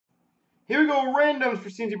Here we go, randoms for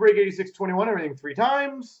C&C break 8621. Everything 3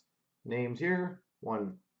 times. Names here.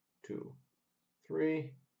 1, 2,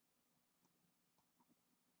 3.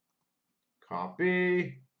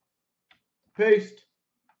 Copy. Paste.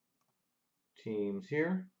 Teams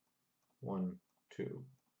here. 1, 2,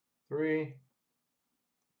 3.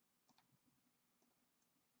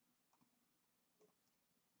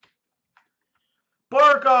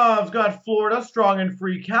 Barkov's got Florida, Strong and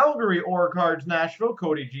Free Calgary, Cards Nashville,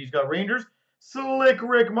 Cody G's got Rangers, Slick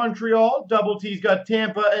Rick Montreal, Double T's got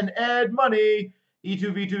Tampa and Ed Money,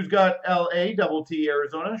 E2V2's got LA, Double T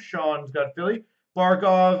Arizona, Sean's got Philly,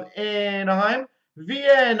 Barkov Anaheim,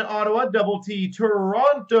 VN Ottawa, Double T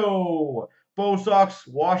Toronto, Bo Sox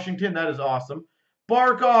Washington, that is awesome,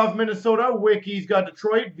 Barkov Minnesota, Wiki's got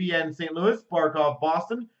Detroit, VN St. Louis, Barkov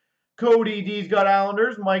Boston, Cody D's got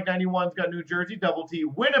Islanders. Mike 91's got New Jersey. Double T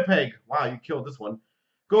Winnipeg. Wow, you killed this one.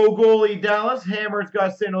 Go Goalie Dallas. Hammer's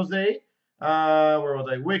got San Jose. Where was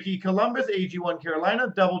I? Wiki Columbus. AG1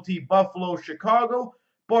 Carolina. Double T Buffalo Chicago.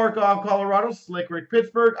 Barkov Colorado. Slick Rick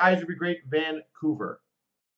Pittsburgh. Eyes would be great Vancouver.